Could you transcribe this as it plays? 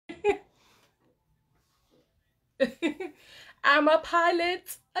I'm a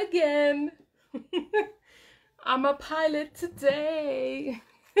pilot again. I'm a pilot today.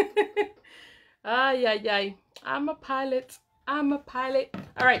 Ay, ay, ay. I'm a pilot. I'm a pilot.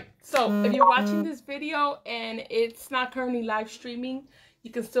 All right. So if you're watching this video and it's not currently live streaming,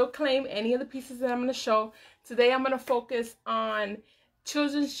 you can still claim any of the pieces that I'm going to show. Today, I'm going to focus on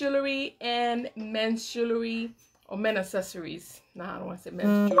children's jewelry and men's jewelry or men accessories. No, I don't want to say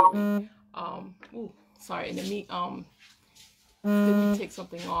men's jewelry. Ooh, sorry. Let me take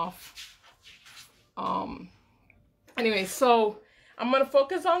something off. Anyway, so I'm going to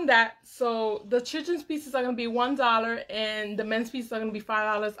focus on that. So the children's pieces are going to be $1 and the men's pieces are going to be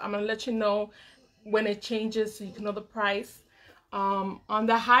 $5. I'm going to let you know when it changes so you can know the price. On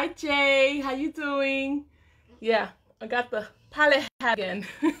the hi Jay, how you doing? Yeah, I got the pilot hat again.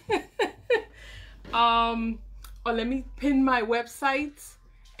 Let me pin my website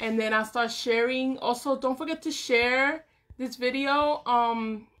and then I'll start sharing. Also, don't forget to share this video.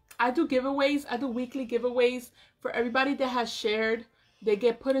 I do giveaways. I do weekly giveaways for everybody that has shared. They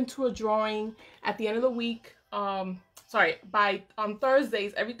get put into a drawing at the end of the week. By on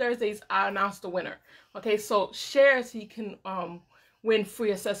Thursdays, every Thursdays, I announce the winner. Okay, so share so you can win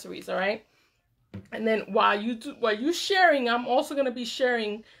free accessories. All right. And then while you're sharing, I'm also gonna be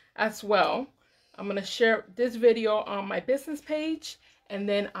sharing as well. I'm gonna share this video on my business page, and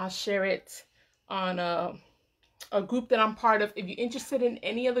then I'll share it on a group that I'm part of. If you're interested in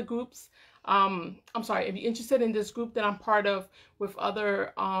any of the groups, if you're interested in this group that I'm part of with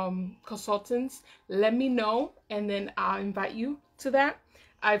other consultants, let me know, and then I'll invite you to that.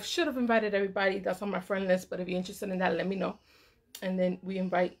 I should have invited everybody that's on my friend list, but if you're interested in that, let me know, and then we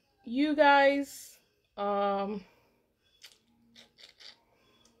invite you guys. There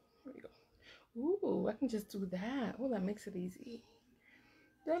we go. Ooh, I can just do that. Oh, that makes it easy.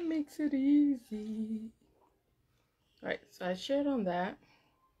 That makes it easy. All right, so I shared on that.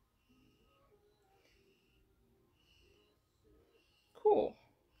 Cool.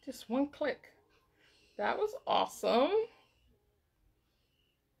 Just one click. That was awesome.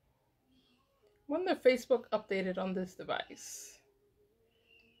 Wonder if Facebook updated on this device,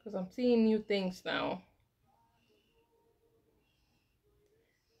 because I'm seeing new things now.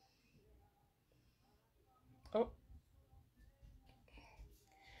 Oh.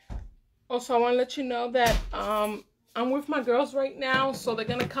 Also, I want to let you know that I'm with my girls right now, so they're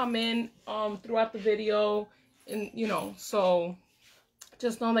gonna come in throughout the video, and so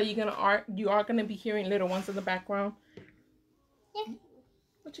just know that you are gonna be hearing little ones in the background. Yeah.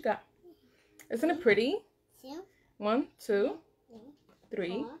 What you got? Isn't it pretty? 1, 2,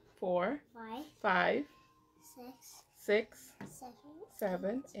 3, 4, 5, 6,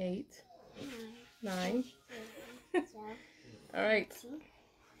 7, 8, 9. All right.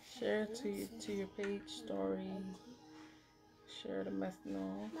 Share to your page story. Share the mess.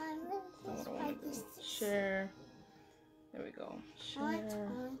 No. That's not what I want to do. Share. There we go. Share.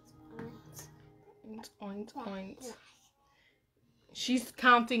 Oint. She's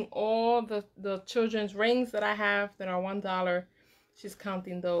counting all the children's rings that I have that are $1. She's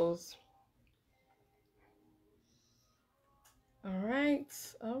counting those. All right.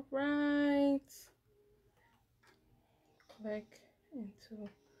 Click into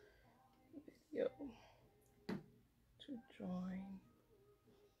video to join.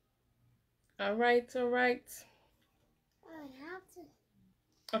 All right.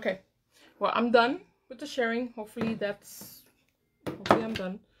 Okay. Well, I'm done with the sharing. Hopefully I'm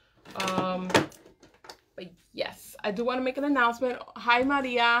done. But yes, I do want to make an announcement. Hi,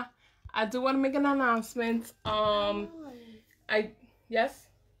 Maria. I do want to make an announcement. Yes?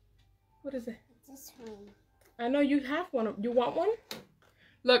 What is it? This one. I know you have one. You want one?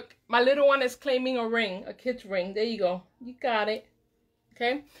 Look, my little one is claiming a ring, a kid's ring. There you go. You got it.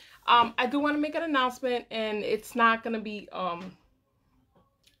 Okay. I do want to make an announcement, and it's not going to be, I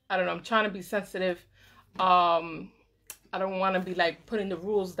don't know. I'm trying to be sensitive. I don't want to be like putting the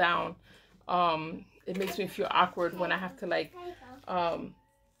rules down. It makes me feel awkward when I have to like,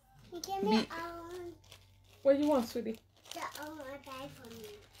 what do you want, sweetie?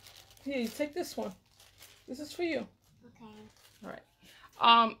 Here, you take this one. This is for you. Okay. All right.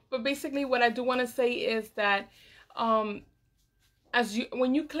 But basically what I do want to say is that, when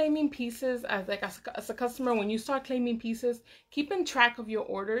you claiming pieces as a customer, when you start claiming pieces, keeping track of your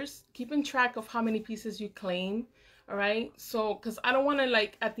orders, keeping track of how many pieces you claim. All right. So, cause I don't want to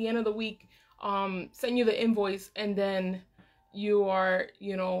like at the end of the week, send you the invoice and then you are,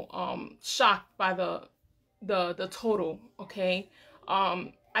 shocked by the total. Okay.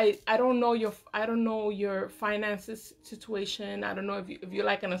 I don't know your finances situation. I don't know if you're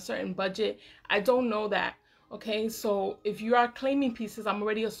like on a certain budget. I don't know that. Okay, so if you are claiming pieces, I'm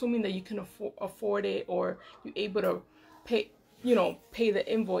already assuming that you can afford it, or you're able to pay, pay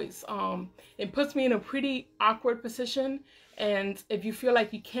the invoice. It puts me in a pretty awkward position. And if you feel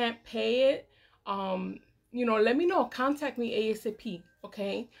like you can't pay it, let me know. Contact me ASAP,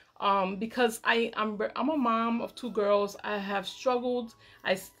 okay? Because I'm a mom of 2 girls. I have struggled.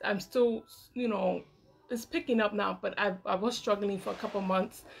 I'm still, it's picking up now, but I was struggling for a couple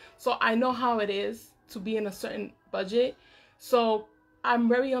months. So I know how it is to be in a certain budget. So I'm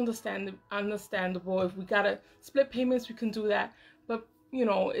very understandable. If we gotta split payments, we can do that. But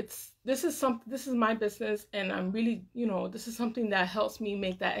this is my business, and I'm really, this is something that helps me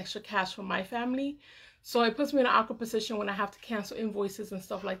make that extra cash for my family. So it puts me in an awkward position when I have to cancel invoices and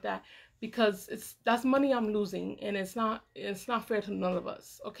stuff like that, because that's money I'm losing, and it's not fair to none of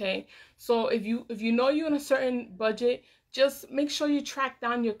us. Okay, so if you know you're in a certain budget, just make sure you track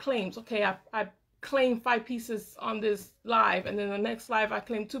down your claims. Okay, I claim 5 pieces on this live, and then the next live I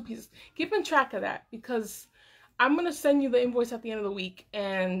claim 2 pieces. Keep in track of that, because I'm gonna send you the invoice at the end of the week,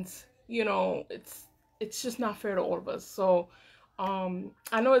 and it's just not fair to all of us. So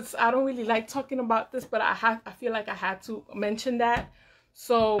I know I don't really like talking about this, but I feel like I had to mention that.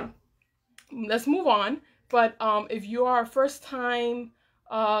 So let's move on. But if you are a first time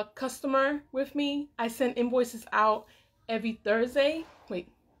customer with me, I send invoices out every Thursday.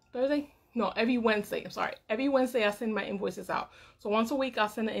 Thursday? No, every Wednesday. I'm sorry. Every Wednesday I send my invoices out. So once a week I'll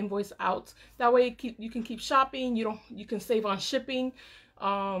send an invoice out. That way you can keep shopping. You can save on shipping.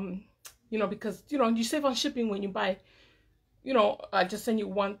 Because you save on shipping when you buy. I just send you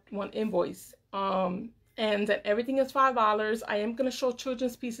one invoice. And that everything is $5. I am gonna show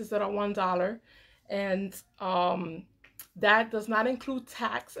children's pieces that are $1, and that does not include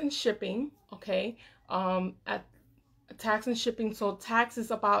tax and shipping. Okay, at tax and shipping. So tax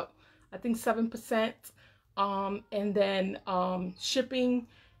is about, I think, 7%, and then shipping,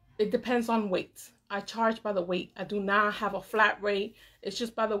 it depends on weight. I charge by the weight. I do not have a flat rate. It's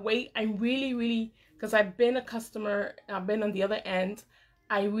just by the weight. I really, because I've been a customer, I've been on the other end,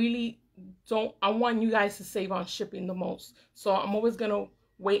 I really don't, I want you guys to save on shipping the most. So I'm always gonna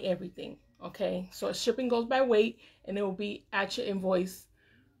weigh everything. Okay, so shipping goes by weight, and it will be at your invoice.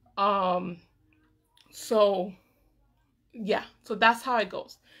 So yeah, so that's how it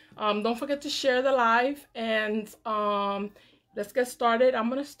goes. Don't forget to share the live, and let's get started. I'm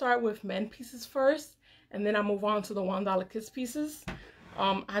gonna start with men pieces first, and then I move on to the $1 kids pieces.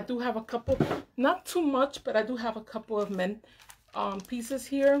 I do have a couple, not too much, but I do have a couple of men pieces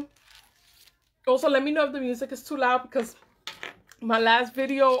here. Also, let me know if the music is too loud, because my last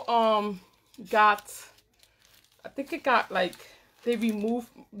video got, I think it got, like, they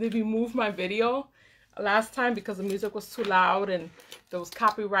removed my video last time because the music was too loud and there was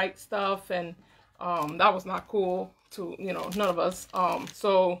copyright stuff, and that was not cool to none of us.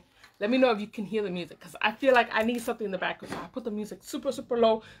 So let me know if you can hear the music, because I feel like I need something in the background. So I put the music super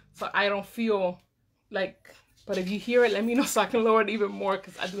low so I don't feel like, but if you hear it, let me know so I can lower it even more,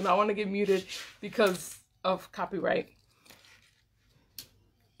 because I do not want to get muted because of copyright.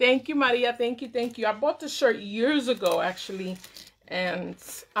 Thank you, Maria. Thank you. I bought this shirt years ago, actually, and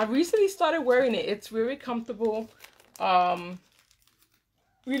I recently started wearing it. It's very comfortable.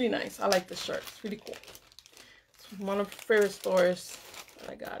 Really nice. I like this shirt. It's really cool. It's one of my favorite stores that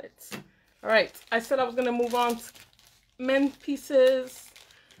I got it. All right. I said I was going to move on to men's pieces.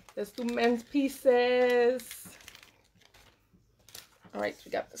 Let's do men's pieces. All right,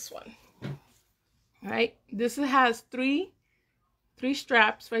 we got this one. All right, this has three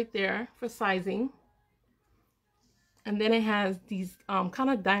straps right there for sizing, and then it has these kind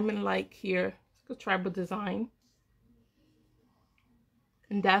of diamond-like here. It's like a tribal design,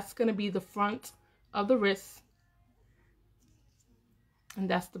 and that's gonna be the front of the wrist, and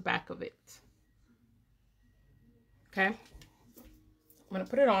that's the back of it. Okay, I'm gonna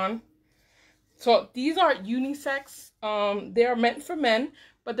put it on. So these are unisex. They are meant for men,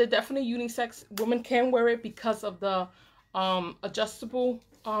 but they're definitely unisex. Women can wear it because of the adjustable.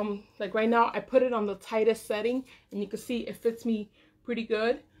 Like right now, I put it on the tightest setting, and you can see it fits me pretty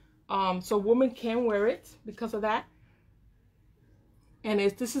good. So women can wear it because of that. And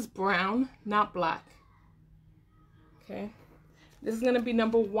this is brown, not black. Okay, this is gonna be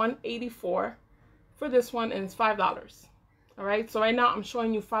number 184 for this one, and it's $5. All right, so right now I'm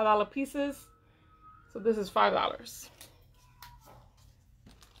showing you $5 pieces. So this is $5.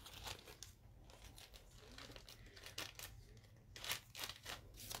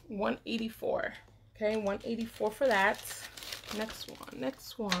 $184. Okay, $184 for that. Next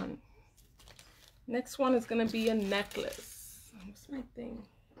one is gonna be a necklace. What's my thing?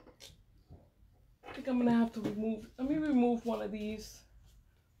 think I'm gonna have to remove, let me remove one of these.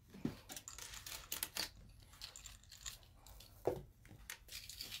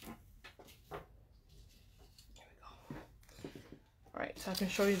 Alright, so I can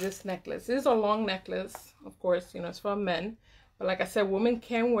show you this necklace. This is a long necklace, of course, you know, it's for men. But like I said, women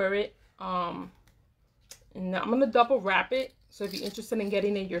can wear it. And I'm going to double wrap it. So if you're interested in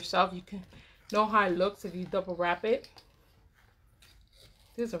getting it yourself, you can know how it looks if you double wrap it.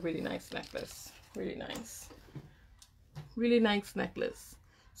 This is a really nice necklace. Really nice. Really nice necklace.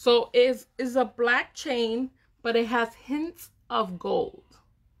 So it's a black chain, but it has hints of gold.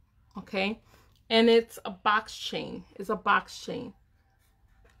 Okay? And it's a box chain. It's a box chain.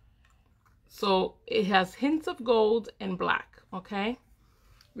 So it has hints of gold and black, okay?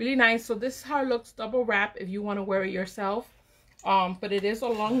 Really nice. So this is how it looks double wrap if you want to wear it yourself. But it is a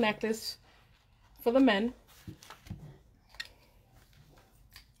long necklace for the men.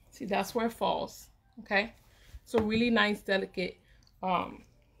 See, that's where it falls, okay? So really nice, delicate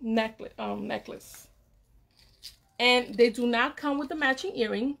necklace. And they do not come with the matching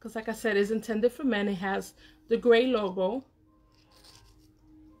earring because, like I said, it's intended for men. It has the gray logo.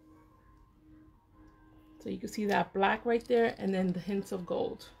 So you can see that black right there, and then the hints of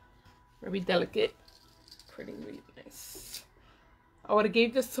gold. Very delicate. Pretty, really nice. I would have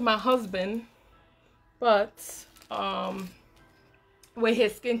gave this to my husband, but with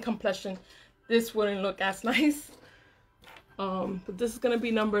his skin complexion, this wouldn't look as nice. But this is gonna be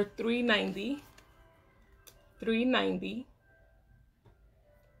number 390. 390.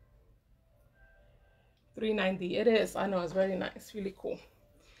 390. It is. I know, it's very nice. Really cool.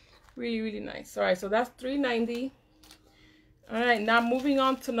 Really, really nice. All right, so that's 390. All right, now moving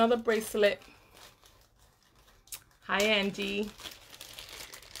on to another bracelet. Hi, Angie.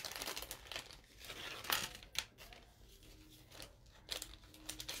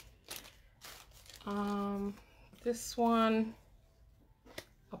 This one,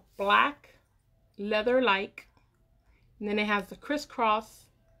 a black leather-like, and then it has the crisscross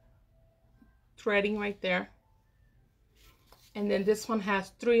threading right there. And then this one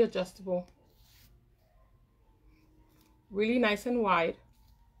has 3 adjustable. Really nice and wide.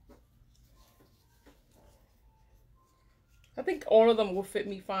 I think all of them will fit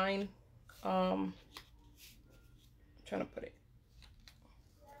me fine. I'm trying to put it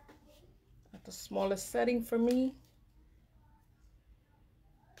at the smallest setting for me.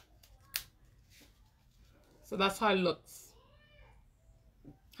 So that's how it looks.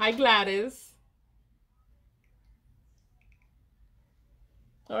 Hi, Gladys.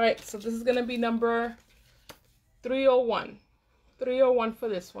 All right, so this is gonna be number 301. 301 for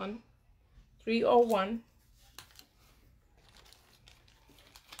this one. 301.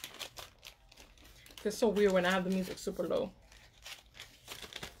 It's so weird when I have the music super low.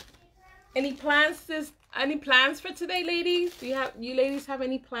 Any plans for today, ladies? Do you ladies have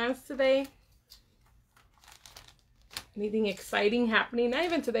any plans today? Anything exciting happening? Not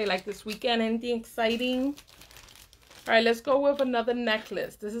even today, like this weekend, anything exciting? All right, let's go with another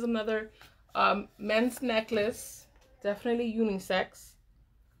necklace. This is another men's necklace. Definitely unisex.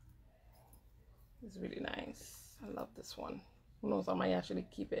 It's really nice. I love this one. Who knows, I might actually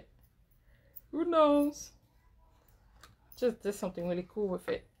keep it. Who knows? Just did something really cool with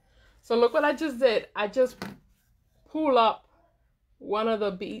it. So look what I just did. I just pull up one of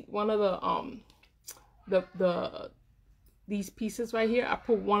these pieces right here. I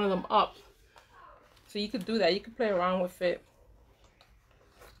put one of them up. So you could do that. You could play around with it.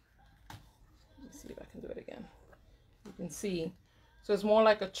 Let me see if I can do it again. You can see. So it's more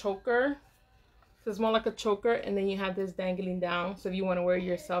like a choker. So it's more like a choker, and then you have this dangling down. So if you want to wear it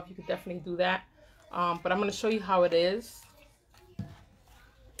yourself, you could definitely do that. But I'm going to show you how it is.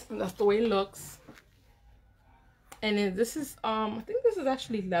 And that's the way it looks. And then this is, I think this is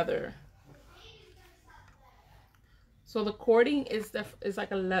actually leather. So the cording is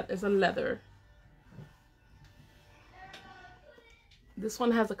like a leather. This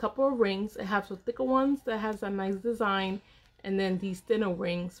one has a couple of rings. It has the thicker ones that has a nice design, and then these thinner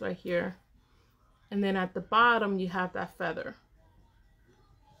rings right here. And then at the bottom you have that feather.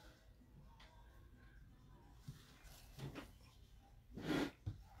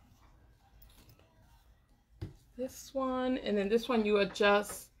 This one, and then this one you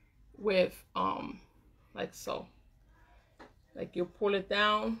adjust with like so. Like you pull it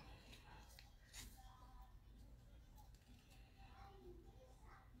down.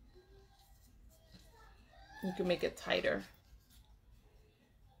 You can make it tighter.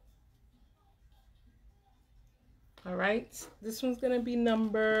 All right, this one's gonna be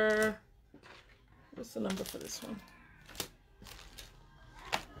number, what's the number for this one?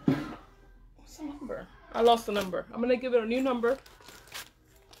 What's the number? number? I lost the number. I'm gonna give it a new number.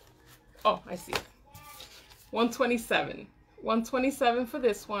 Oh, I see it. 127. 127 for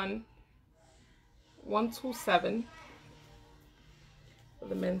this one. 127 for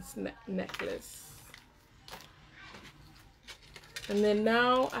the men's necklace. And then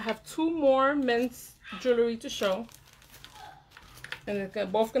now I have two more men's jewelry to show. And they're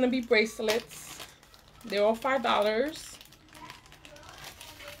both gonna be bracelets. They're all $5.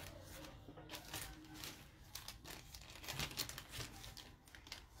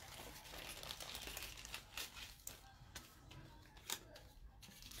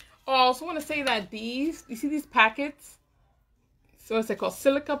 Oh, I also want to say that these, you see these packets? So what's it called?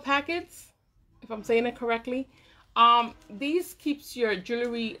 Silica packets, if I'm saying it correctly. These keeps your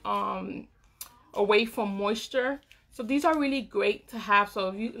jewelry away from moisture. So these are really great to have. So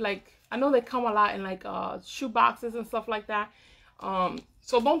if you like, I know they come a lot in like shoe boxes and stuff like that.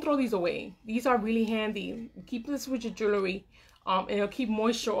 So don't throw these away. These are really handy. Keep this with your jewelry. And it'll keep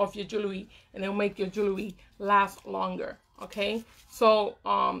moisture off your jewelry, and it'll make your jewelry last longer. Okay, so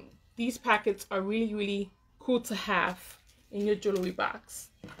these packets are really, really cool to have in your jewelry box.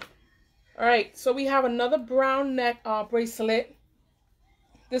 All right, so we have another brown neck bracelet.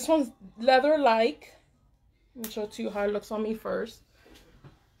 This one's leather-like. Let me show it to you how it looks on me first.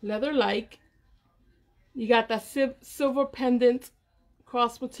 Leather-like. You got that silver pendant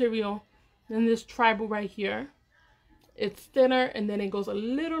cross material. Then this tribal right here. It's thinner, and then it goes a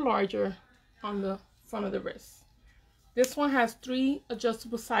little larger on the front of the wrist. This one has 3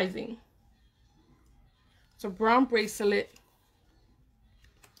 adjustable sizing. It's a brown bracelet.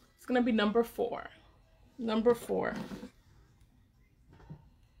 It's gonna be number 4. Number 4.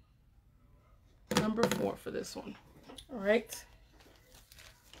 Number 4 for this one. All right.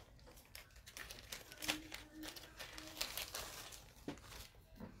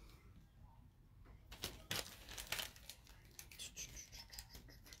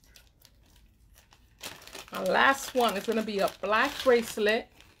 Our last one is going to be a black bracelet.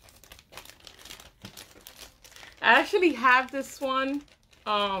 I actually have this one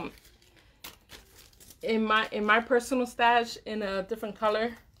in my personal stash in a different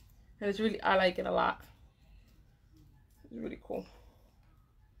color, and it's really, I like it a lot. It's really cool.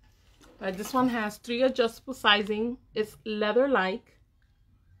 This one has 3 adjustable sizing. It's leather-like,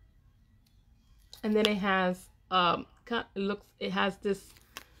 and then it has it has this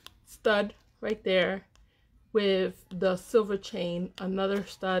stud right there with the silver chain, another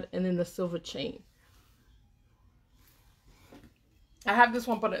stud, and then the silver chain. I have this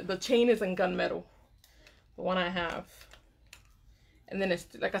one, but the chain is in gunmetal, the one I have. And then it's,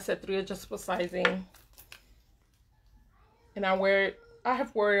 like I said, 3 adjustable sizing. And I wear it, I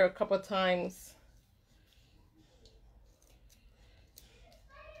have worn it a couple of times.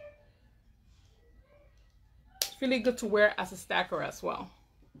 It's really good to wear as a stacker as well.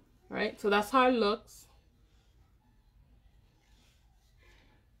 All right, so that's how it looks.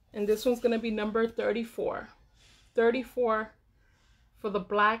 And this one's going to be number 34. 34 for the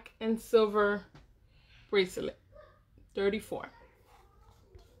black and silver bracelet. 34.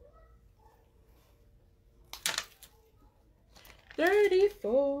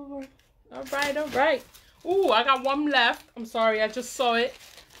 All right, all right. Ooh, I got one left. I'm sorry, I just saw it.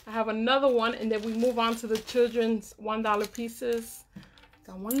 I have another one, and then we move on to the children's $1 pieces.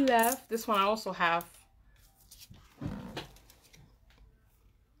 Got one left. This one I also have.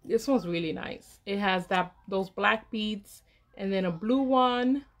 This one's really nice. It has those black beads, and then a blue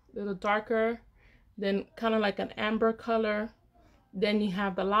one, a little darker, then kind of like an amber color. Then you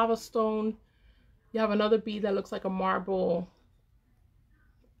have the lava stone. You have another bead that looks like a marble,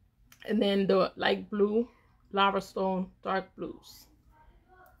 and then the light blue, lava stone, dark blues.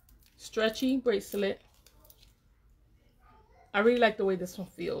 Stretchy bracelet. I really like the way this one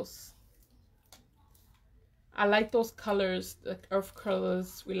feels. I like those colors, the earth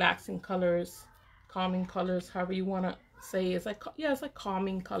colors, relaxing colors, calming colors, however you want to say. It's like, yeah, it's like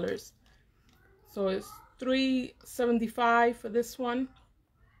calming colors. So it's $3.75 for this one.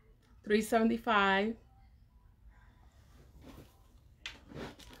 $3.75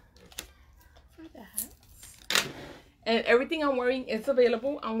 for that. And everything I'm wearing is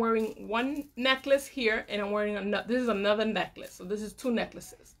available. I'm wearing one necklace here, and I'm wearing another. This is another necklace. So this is 2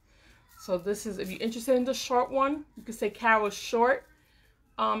 necklaces. So this is, if you're interested in the short one, you can say Carol Short.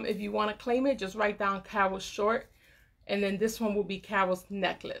 If you want to claim it, just write down Carol Short. And then this one will be Carol's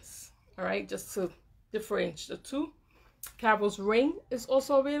necklace. All right, just to differentiate the 2. Carol's ring is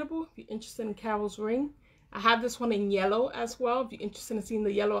also available if you're interested in Carol's ring. I have this one in yellow as well. If you're interested in seeing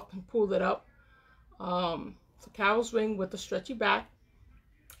the yellow, I can pull it up. So Carol's ring with the stretchy back.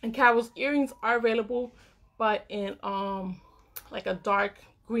 And Carol's earrings are available, but in like a dark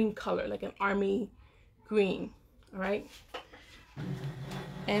green color, like an army green. All right.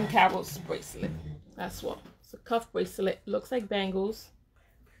 And Carol's bracelet as well. It's a cuff bracelet. It looks like bangles.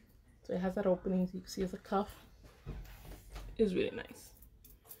 So it has that opening, so you can see it's a cuff. It's really nice.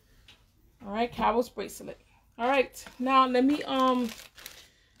 All right, Carol's bracelet. All right, now let me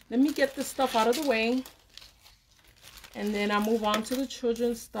get this stuff out of the way, and then I'll move on to the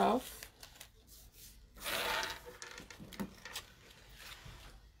children's stuff.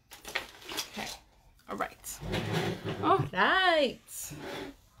 Okay. All right. All right.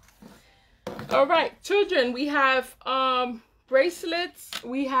 All right, children, we have bracelets,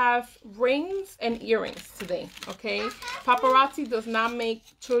 we have rings and earrings today. Okay, Paparazzi does not make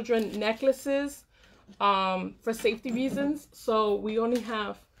children necklaces for safety reasons, so we only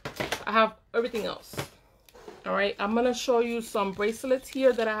have, I have everything else. All right, I'm gonna show you some bracelets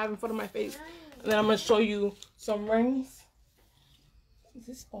here that I have in front of my face, and then I'm gonna show you some rings. Is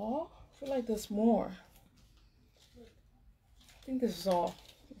this all? I feel like there's more. I think this is all.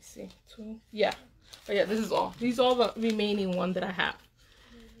 Let me see. 2. Yeah. But yeah, this is all. These are all the remaining one that I have.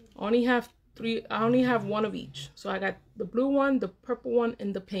 I only have 3. I only have one of each. So I got the blue one, the purple one,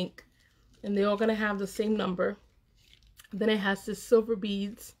 and the pink. And they're all gonna have the same number. Then it has the silver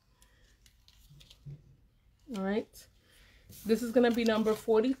beads. All right. This is gonna be number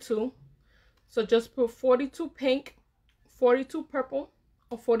 42. So just put 42 pink, 42 purple,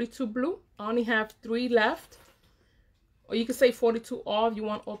 or 42 blue. I only have 3 left. Or you can say 42 all if you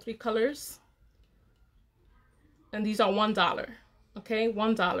want all 3 colors. And these are $1. Okay,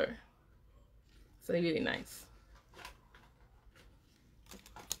 $1. So they're really nice.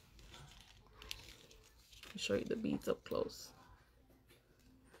 I'll show you the beads up close.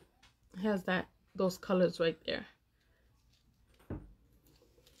 It has those colors right there.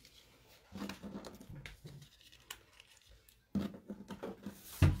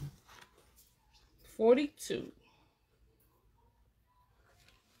 $42.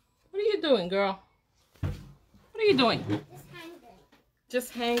 What are you doing, girl? What are you doing?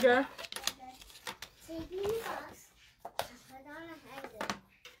 Just hanger. See, these box. Put on a hanger.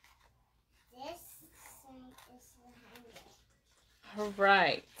 This is the hanger. All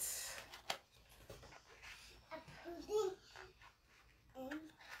right.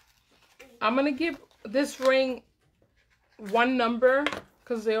 I'm gonna give this ring 1 number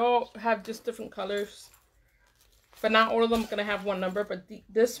because they all have just different colors. But not all of them are gonna have 1 number. But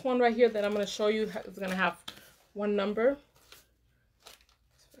this one right here that I'm gonna show you is gonna have 1 number.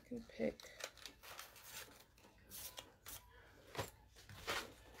 So I can pick.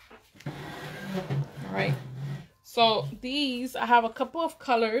 All right. So these, I have a couple of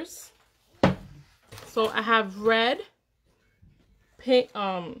colors. So I have red, pink,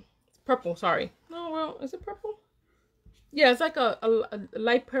 purple. Sorry. No, well, is it purple? Yeah, it's like a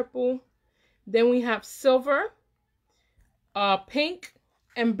light purple. Then we have silver, pink,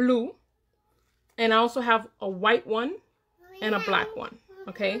 and blue. And I also have a white one and a black one.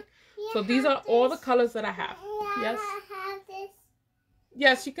 Okay, so these are all the colors that I have. Yes.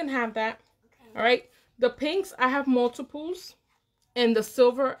 Yes, you can have that. All right. The pinks, I have multiples. And the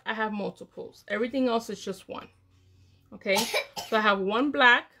silver, I have multiples. Everything else is just 1. Okay. So I have 1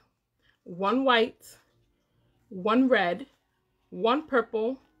 black, 1 white, 1 red, 1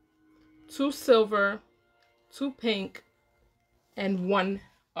 purple, 2 silver, 2 pink, and 1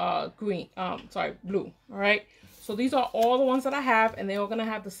 green. Blue. All right. So these are all the ones that I have, and they're all gonna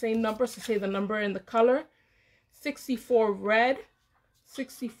have the same numbers to say the number and the color. 64 red,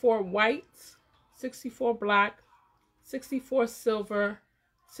 64 white, 64 black, 64 silver,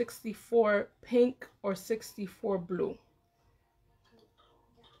 64 pink, or 64 blue.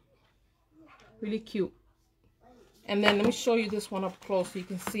 Really cute. And then let me show you this one up close so you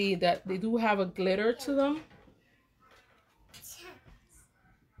can see that they do have a glitter to them.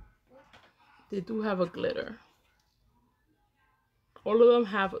 They do have a glitter. All of them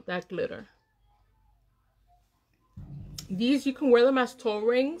have that glitter. These, you can wear them as toe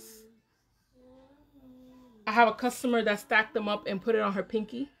rings. I have a customer that stacked them up and put it on her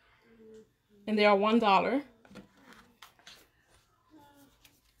pinky. And they are $1.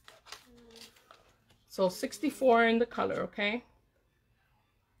 So 64 in the color, okay?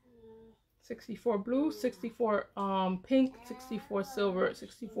 64 blue, 64 pink, 64 silver,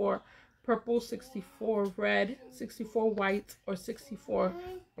 64 purple, 64 red, 64 white, or 64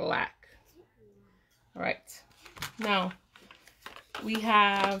 black. All right. Now, we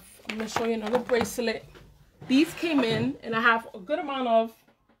have, I'm going to show you another bracelet. These came in, and I have a good amount of,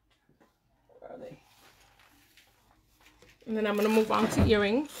 where are they? And then I'm going to move on to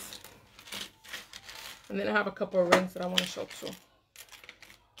earrings. And then I have a couple of rings that I want to show too.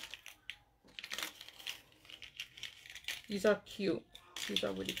 These are cute. These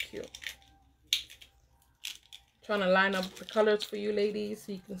are really cute. Trying to line up the colors for you ladies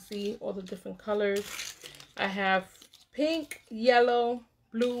so you can see all the different colors. I have pink, yellow,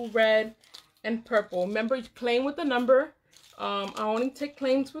 blue, red, and purple. Remember, playing with the number. I only take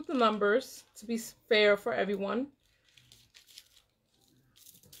claims with the numbers to be fair for everyone.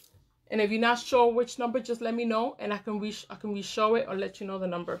 And if you're not sure which number, just let me know and I can re-show it or let you know the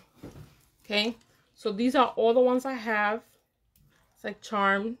number. Okay, so these are all the ones I have. It's like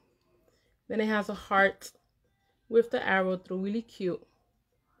charm. Then it has a heart with the arrow through, really cute.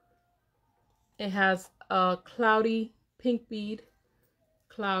 It has a cloudy pink bead,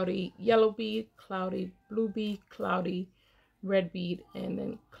 cloudy yellow bead, cloudy blue bead, cloudy red bead, and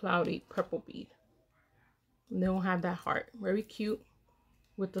then cloudy purple bead. And they will have that heart. Very cute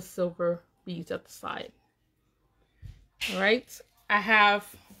with the silver beads at the side. All right, I have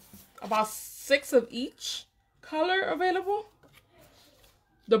about 6 of each color available.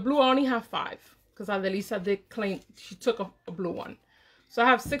 The blue I only have 5 because Adelisa did claim she took a blue one. So I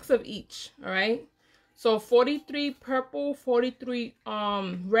have 6 of each. All right, so 43 purple, 43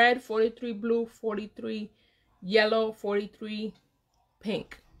 red, 43 blue, 43 yellow, 43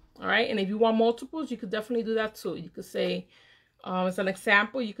 pink. All right, and if you want multiples, you could definitely do that too. You could say, as an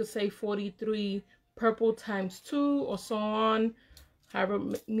example, you could say 43 purple times 2 or so on, however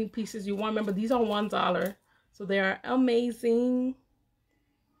many pieces you want. Remember, these are $1, so they are amazing.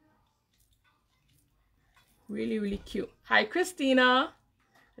 Really, really cute. Hi, Christina.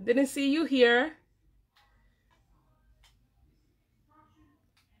 I didn't see you here.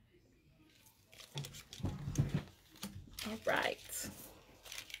 All right.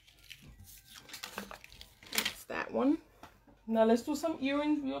 That's that one. Now let's do some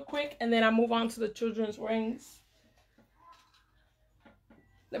earrings real quick and then I move on to the children's rings.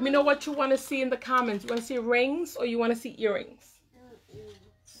 Let me know what you want to see in the comments. You want to see rings or you want to see earrings?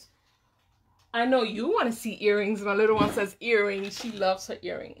 I know you want to see earrings. My little one says earrings. She loves her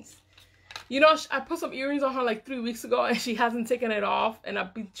earrings. You know, I put some earrings on her like 3 weeks ago and she hasn't taken it off. And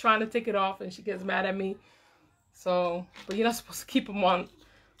I've been trying to take it off and she gets mad at me. So, but you're not supposed to keep them on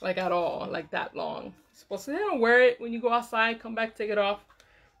like at all, like that long. You're supposed to, wear it when you go outside, come back, take it off.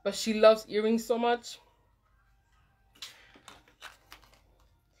 But she loves earrings so much.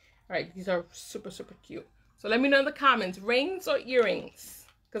 All right, these are super, super cute. So let me know in the comments, rings or earrings?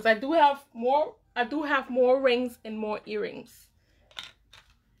 Because I do have more rings and more earrings.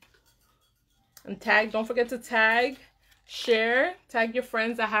 And tag, don't forget to tag, share, tag your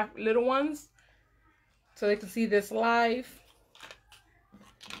friends that have little ones so they can see this live.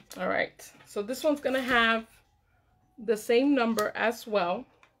 All right, so this one's gonna have the same number as well.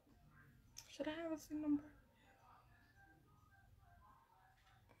 Should I have the same number?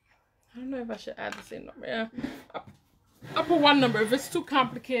 I don't know if I should add the same number. Yeah, I'll put one number. If it's too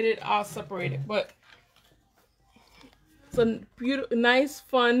complicated, I'll separate it. But it's a beautiful, nice,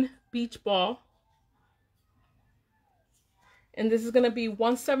 fun beach ball. And this is going to be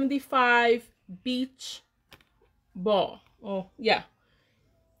 175 beach ball. Oh, yeah.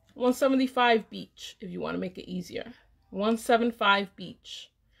 175 beach, if you want to make it easier. 175 beach.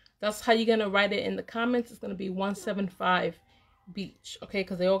 That's how you're going to write it in the comments. It's going to be 175 beach. Okay,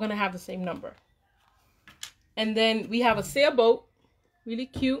 because they're all going to have the same number. And then we have a sailboat. Really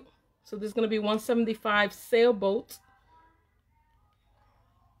cute. So this is going to be 175 sailboat.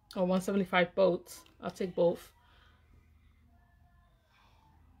 Or 175 boats. I'll take both.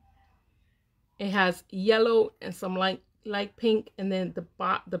 It has yellow and some light pink, and then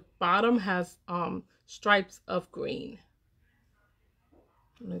the bottom has stripes of green.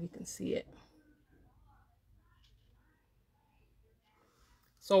 I don't know if you can see it.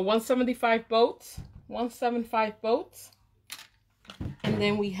 So 175 boats, 175 boats, and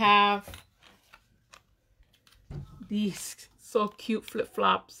then we have these so cute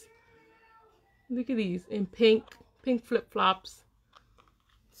flip-flops. Look at these in pink flip-flops.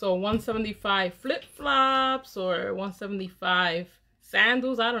 So 175 flip-flops or 175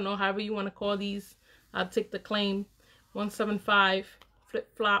 sandals. I don't know, however you want to call these. I'll take the claim. 175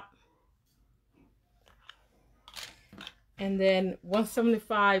 flip-flop. And then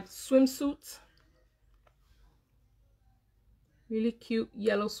 175 swimsuits. Really cute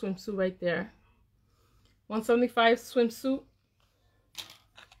yellow swimsuit right there. 175 swimsuit.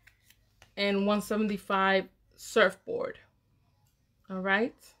 And 175 surfboard. All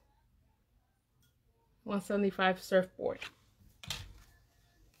right, 175 surfboard.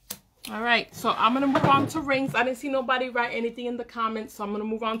 All right, so I'm gonna move on to rings. I didn't see nobody write anything in the comments, so I'm gonna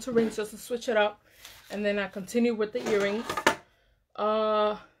move on to rings just to switch it up, and then I continue with the earrings.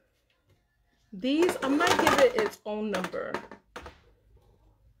 These I might give it its own number.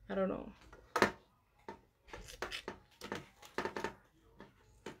 I don't know.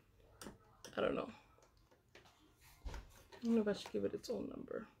 I don't know. I don't know if I should give it its own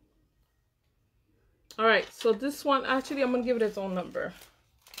number. All right, so this one, actually, I'm gonna give it its own number.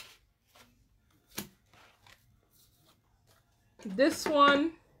 This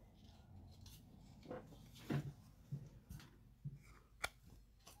one,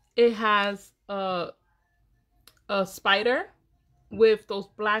 it has a spider with those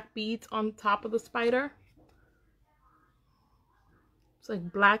black beads on top of the spider. It's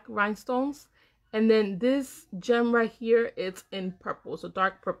like black rhinestones. And then this gem right here, it's in purple. It's a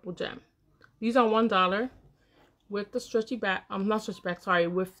dark purple gem. These are $1 with the stretchy back. Not stretchy back, sorry,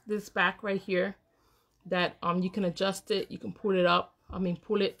 with this back right here that you can adjust it. You can pull it up.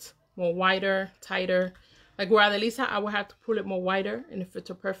 Pull it more wider, tighter. Like where at least I would have to pull it more wider and it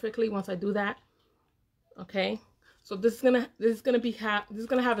fits it perfectly once I do that. Okay. So this is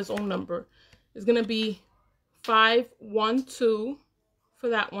gonna have its own number. It's gonna be 512 for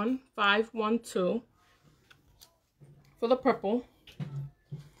that one. 512 for the purple.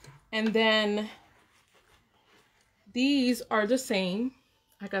 And then these are the same.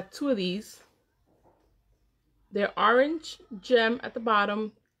 I got 2 of these. They're orange gem at the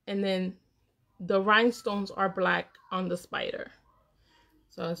bottom, and then the rhinestones are black on the spider.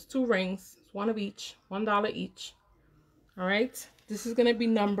 So it's 2 rings. It's 1 of each, $1 each. All right. This is gonna be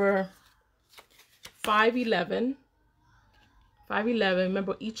number 511. 511.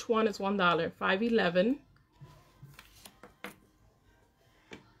 Remember, each one is $1. 511.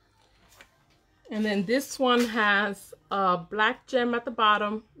 And then this one has a black gem at the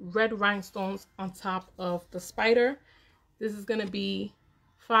bottom, red rhinestones on top of the spider. This is going to be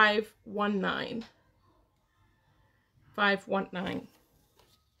 519. 519.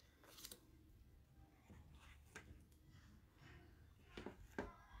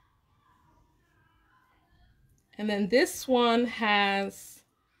 And then this one has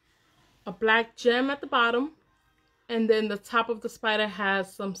a black gem at the bottom. And then the top of the spider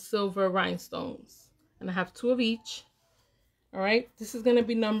has some silver rhinestones. And I have 2 of each. All right. This is going to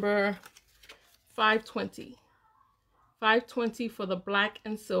be number 520. 520 for the black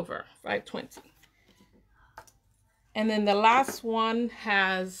and silver. 520. And then the last one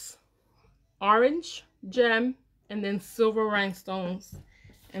has orange gem and then silver rhinestones.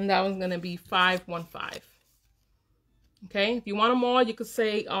 And that one's going to be 515. Okay. If you want them all, you could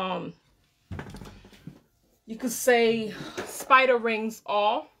say, spider rings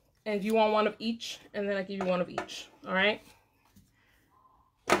all, and if you want 1 of each, and then I give you 1 of each. All right.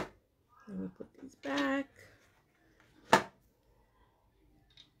 Let me put these back.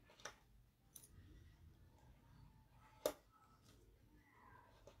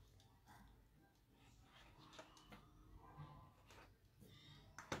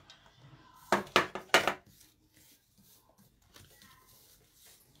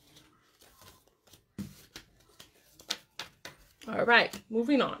 All right,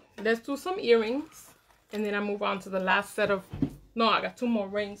 moving on. Let's do some earrings, and then I move on to the last set of, no, I got 2 more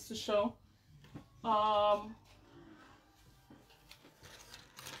rings to show.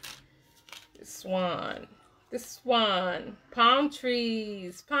 This one, palm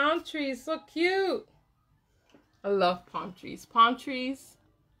trees, so cute. I love palm trees, look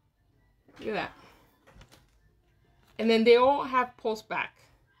at that. And then they all have post back,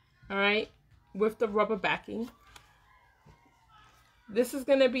 all right, with the rubber backing. This is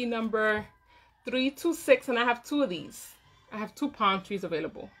going to be number 326, and I have 2 of these. I have 2 palm trees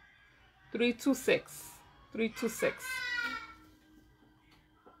available. 326. 326.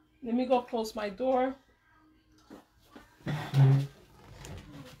 Let me go close my door.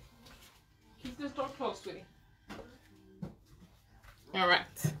 Keep this door closed, sweetie. All right.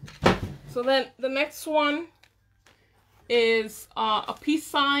 So then the next one is a peace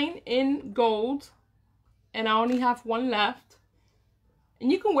sign in gold, and I only have 1 left. And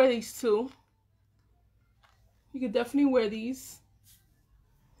you can wear these too. You could definitely wear these.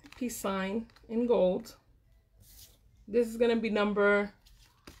 Peace sign in gold. This is going to be number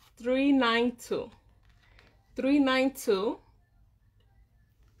 392. 392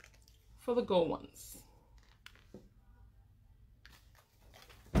 for the gold ones.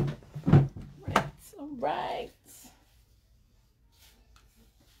 Right, all right.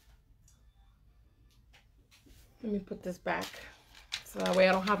 Let me put this back, so that way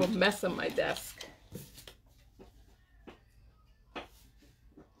I don't have a mess on my desk.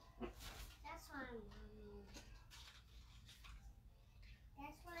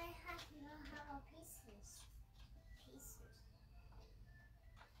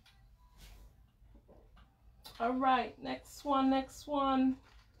 All right, next one.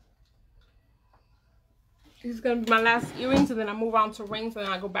 These are gonna be my last earrings, and then I move on to rings, and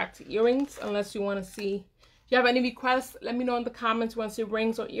then I go back to earrings. Unless you want to see, if you have any requests, let me know in the comments. You want to see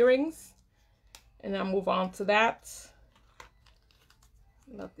rings or earrings, and then I'll move on to that.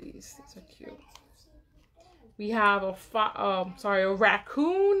 Love these. These are cute. We have a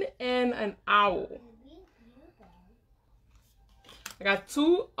raccoon and an owl. I got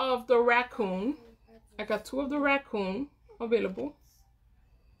two of the raccoon. Available.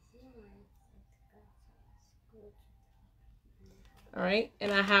 All right,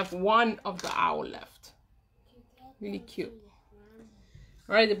 and I have one of the owl left. Really cute.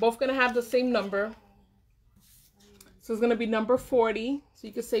 All right, they're both gonna have the same number. So it's gonna be number 40. So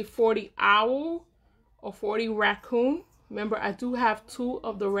you could say 40 owl or 40 raccoon. Remember, I do have two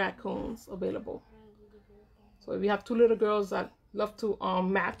of the raccoons available. So if you have two little girls that love to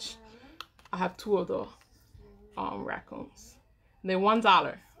match, I have two of the raccoons. And they're $1.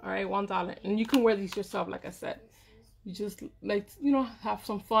 All right, $1. And you can wear these yourself, like I said. You just like, you know, have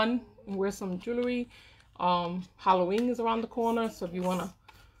some fun and wear some jewelry. Halloween is around the corner, so if you want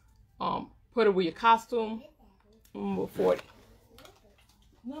to put it with your costume, number 40.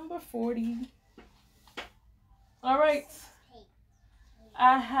 Number 40. All right.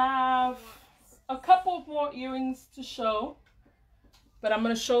 I have a couple of more earrings to show, but I'm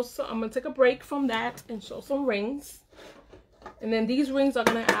gonna take a break from that and show some rings. And then these rings are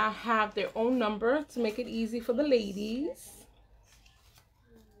gonna have their own number to make it easy for the ladies.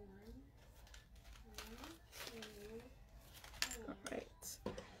 All right.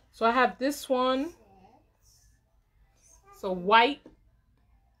 So I have this one. So white,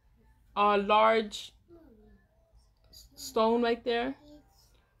 large stone right there.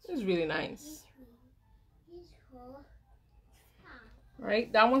 It's really nice. All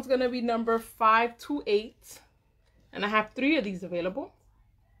right, that one's gonna be number 528. And I have 3 of these available.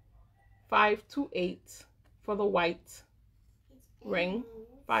 528 for the white ring.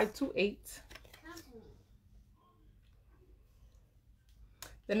 528.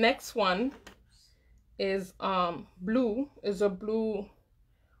 The next one is blue. Is a blue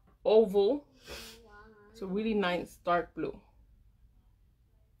oval. It's a really nice dark blue.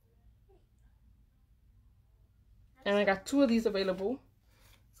 And I got 2 of these available.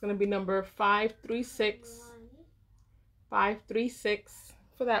 It's gonna be number 536. 536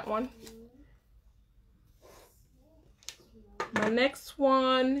 for that one. My next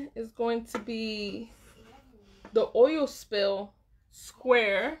one is going to be the oil spill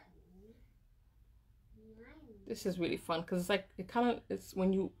square. This is really fun because it's like it's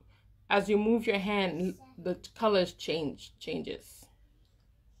when you, as you move your hand, the colors changes.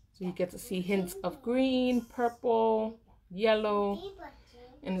 So you get to see hints of green, purple, yellow,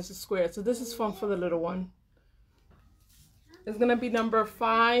 and it's a square. So this is fun for the little one. It's gonna be number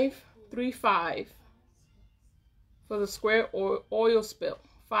 535 for the square or oil spill.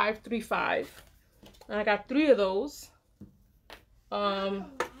 535, and I got 3 of those. Got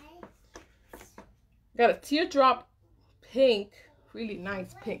a teardrop pink, really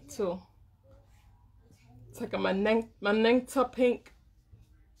nice pink too. It's like a magenta pink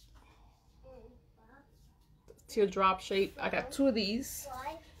teardrop shape. I got 2 of these,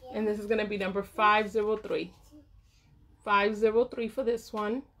 and this is gonna be number 503. 503 for this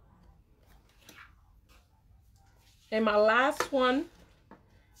one. And my last one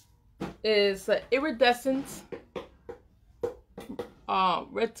is an iridescent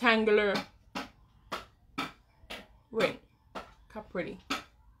rectangular ring. Look how pretty.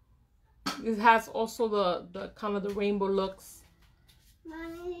 This has also the kind of the rainbow looks,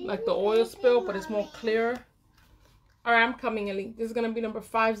 like the oil spill, but it's more clear. All right, I'm coming, Ellie. This is gonna be number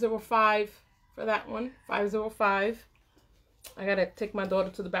 505 for that one. 505. I gotta take my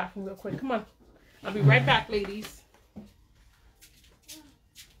daughter to the bathroom real quick. Come on. I'll be right back, ladies.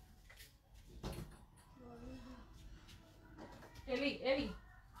 Ellie.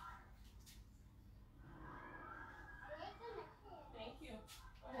 Thank you.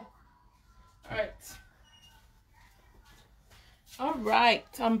 Go ahead. All right.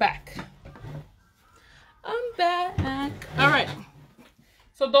 I'm back. All right.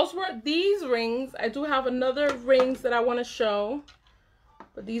 So those were these rings. I do have another rings that I want to show,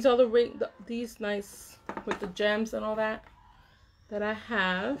 but these are the these nice with the gems and all that I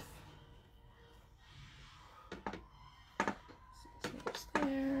have. This one goes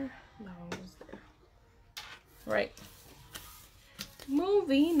there. That one goes there. Right.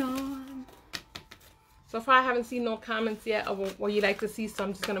 Moving on. So far, I haven't seen no comments yet of what you'd like to see, so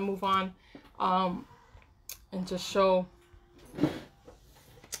I'm just gonna move on. and just show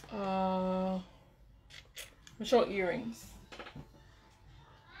earrings.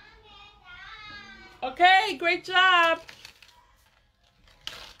 Okay, great job.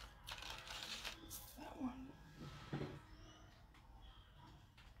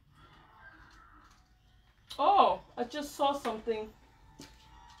 Oh, I just saw something.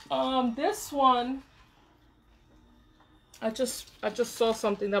 This one, I just saw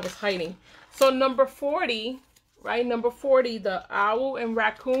something that was hiding. So number 40, right? Number 40, the owl and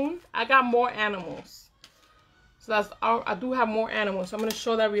raccoon. I got more animals. So that's, I do have more animals. So I'm gonna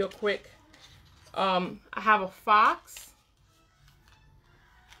show that real quick. I have a fox,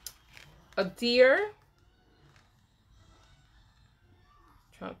 a deer.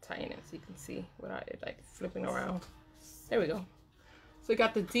 I'm trying to tighten it so you can see without it like flipping around. There we go. So we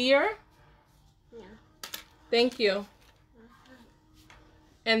got the deer. Yeah. Thank you.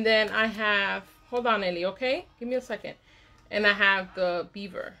 And then I have, hold on, Ellie, okay? Give me a second. And I have the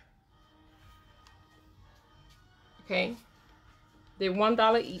beaver. Okay? They're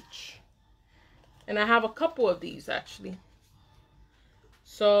 $1 each. And I have a couple of these, actually.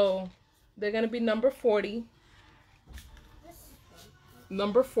 So, they're going to be number 40.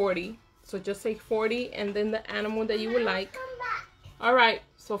 Number 40. So, just say 40 and then the animal that you would like. All right.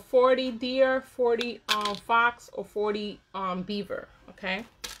 So, 40 deer, 40 fox, or 40 beaver. Okay?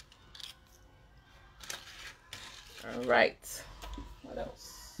 All right. What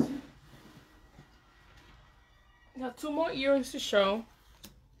else? Got 2 more earrings to show.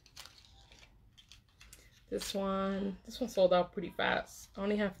 This one sold out pretty fast. I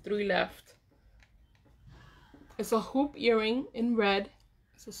only have 3 left. It's a hoop earring in red.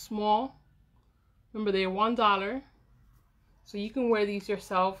 It's a small. Remember, they're $1. So you can wear these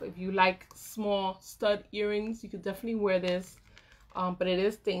yourself. If you like small stud earrings, you could definitely wear this. But it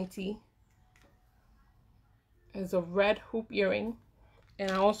is dainty. It's a red hoop earring. And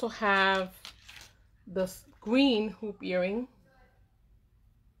I also have the green hoop earring.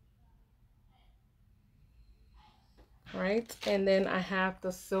 Right, and then I have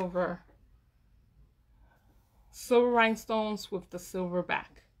the silver rhinestones with the silver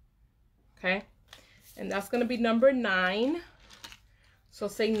back. Okay, and that's gonna be number 9. So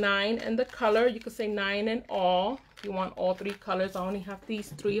say 9 and the color. You could say 9 and all if you want all 3 colors. I only have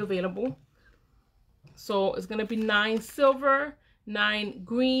these 3 available. So it's gonna be 9 silver, 9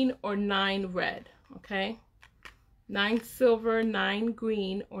 green, or 9 red. Okay, 9 silver, 9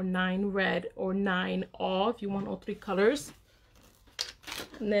 green, or 9 red, or 9 all if you want all 3 colors.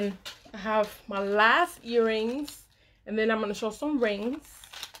 And then I have my last earrings, and then I'm going to show some rings.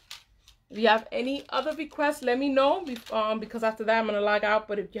 If you have any other requests, let me know, because after that I'm going to log out.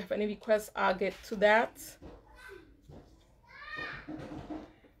 But if you have any requests, I'll get to that.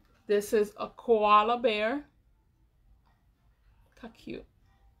 This is a koala bear. How cute.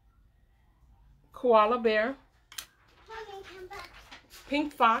 Koala bear.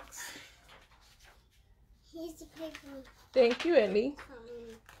 Pink fox. Here's the pink one. Thank you, Ellie.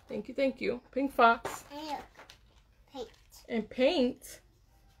 Thank you, thank you. Pink fox. And look, paint. And paint?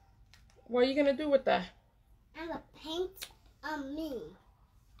 What are you gonna do with that? I'm gonna paint on me.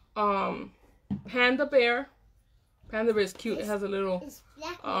 Panda bear. Panda bear is cute. It has a little this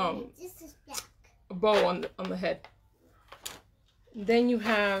is black. bow on the head. Then you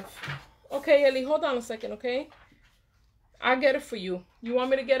have, okay, Ellie, hold on a second, okay? I'll get it for you. You want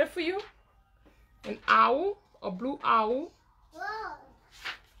me to get it for you? An owl, a blue owl. Whoa.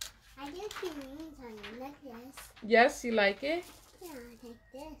 I do wings on it, like this. Yes, you like it? Yeah, I take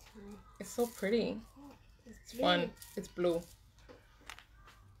this one. It's so pretty. It's blue. fun. It's blue.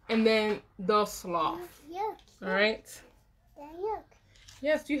 And then the sloth. Look. All right? Then look.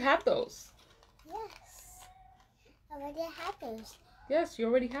 Yes, you have those. Yes. I already have those. Yes, you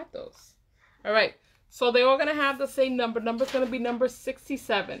already have those. All right. So they're all going to have the same number. Number's going to be number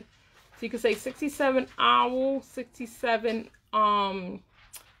 67. So you can say 67 owl, 67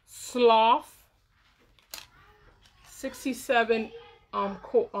 sloth, 67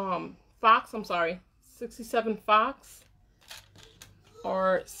 fox, I'm sorry, 67 fox,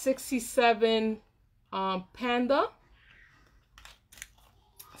 or 67 panda,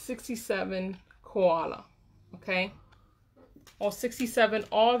 67 koala, okay? Or 67,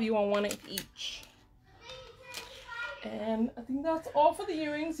 all of you on one each. And I think that's all for the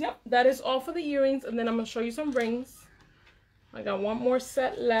earrings. Yep, that is all for the earrings. And then I'm going to show you some rings. I got one more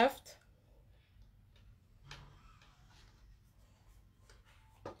set left.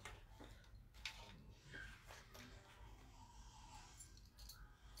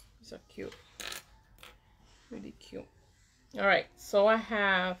 These are cute. Really cute. All right, so I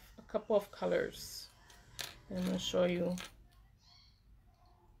have a couple of colors. I'm gonna show you.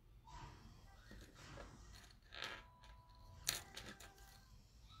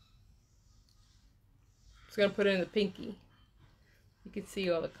 Just gonna put it in the pinky. You can see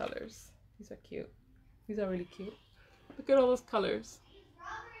all the colors. These are cute. These are really cute. Look at all those colors.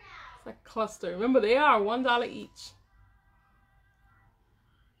 It's like cluster. Remember, they are $1 each.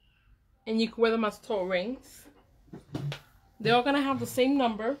 And you can wear them as toe rings. They're all gonna have the same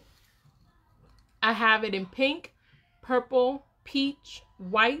number. I have it in pink, purple, peach,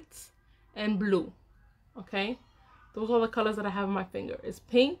 white, and blue. Okay? Those are the colors that I have on my finger. It's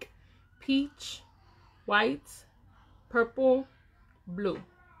pink, peach, white, purple, blue.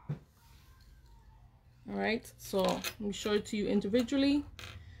 All right, so let me show it to you individually.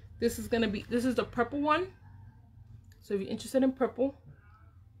 This is the purple one. So if you're interested in purple,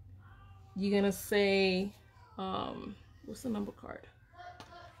 you're gonna say, what's the number card?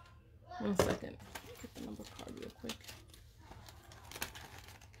 1 second, get the number card real quick.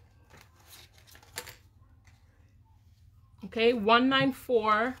 Okay,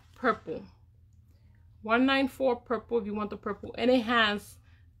 194 purple. 194 purple if you want the purple, and it has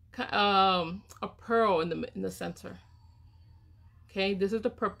a pearl in the center. Okay, this is the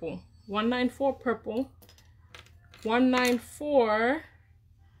purple. 194 purple. 194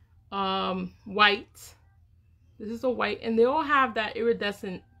 white. This is the white, and they all have that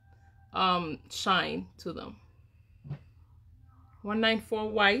iridescent shine to them. 194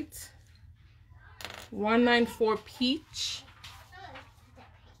 white. 194 peach.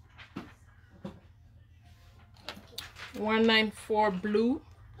 194 blue.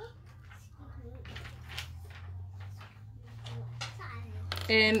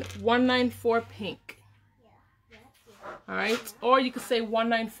 And 194 pink. All right, or you could say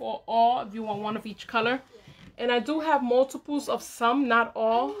 194 all if you want one of each color. And I do have multiples of some, not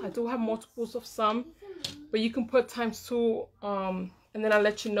all. I do have multiples of some, but you can put ×2, and then I'll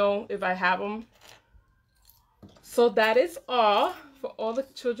let you know if I have them. So that is all for all the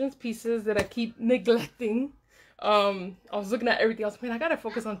children's pieces that I keep neglecting. I was looking at everything else. Man, I gotta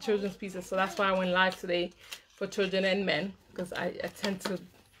focus on children's pieces, so that's why I went live today for children and men, because I tend to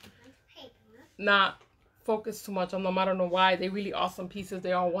not focus too much on them. I don't know why. They're really awesome pieces.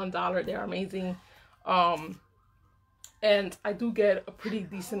 They're all $1. They're amazing. And I do get a pretty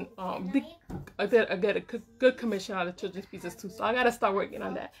decent I get a good commission out of children's pieces too, so I gotta start working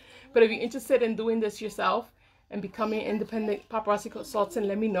on that. But if you're interested in doing this yourself and becoming an independent paparazzi consultant,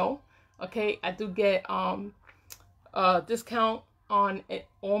 let me know. Okay, I do get discount on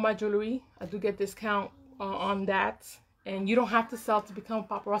all my jewelry. I do get discount on that, and you don't have to sell to become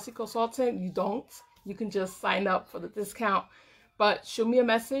a paparazzi consultant. You don't. You can just sign up for the discount. But shoot me a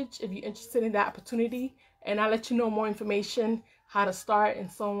message if you're interested in that opportunity, and I'll let you know more information, how to start, and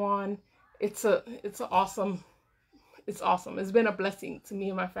so on. It's awesome. It's awesome. It's been a blessing to me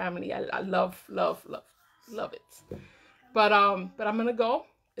and my family. I love it. But I'm gonna go.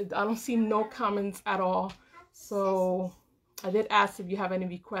 I don't see no comments at all. So I did ask if you have any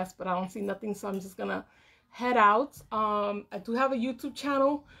requests, but I don't see nothing. So I'm just gonna head out. I do have a YouTube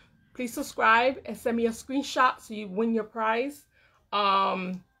channel. Please subscribe and send me a screenshot so you win your prize.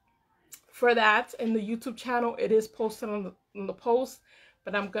 For that, in the YouTube channel, it is posted on the post,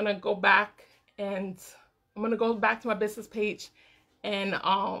 but I'm gonna go back and I'm gonna go back to my business page and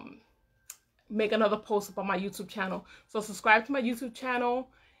make another post about my YouTube channel. So subscribe to my YouTube channel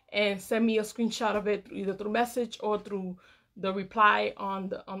and send me a screenshot of it, either through message or through the reply on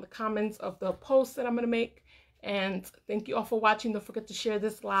the comments of the post that I'm gonna make. And thank you all for watching. Don't forget to share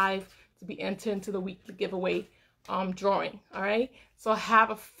this live to be entered into the weekly giveaway drawing. All right, so have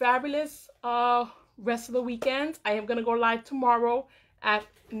a fabulous rest of the weekend. I am gonna go live tomorrow at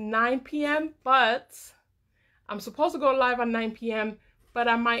 9 p.m. but I'm supposed to go live at 9 p.m. but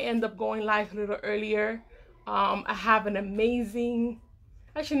I might end up going live a little earlier. I have an amazing,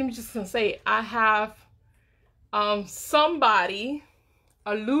 actually let me just say, I have somebody,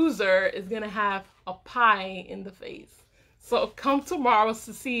 a loser, is gonna have a pie in the face. So come tomorrow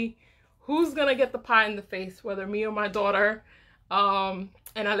to see who's gonna get the pie in the face, whether me or my daughter. And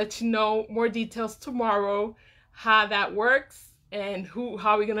I'll let you know more details tomorrow, how that works and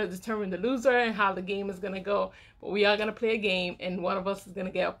how we're gonna determine the loser and how the game is gonna go. But we are gonna play a game, and one of us is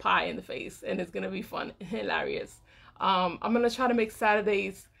gonna get a pie in the face, and it's gonna be fun and hilarious. I'm gonna try to make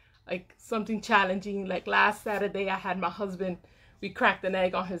Saturdays like something challenging. Like last Saturday, I had my husband, we cracked an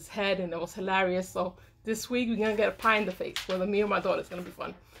egg on his head, and it was hilarious. So this week we're gonna get a pie in the face, whether me or my daughter. It's gonna be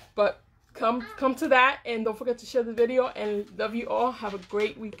fun. But come to that, and don't forget to share the video, and love you all. Have a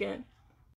great weekend.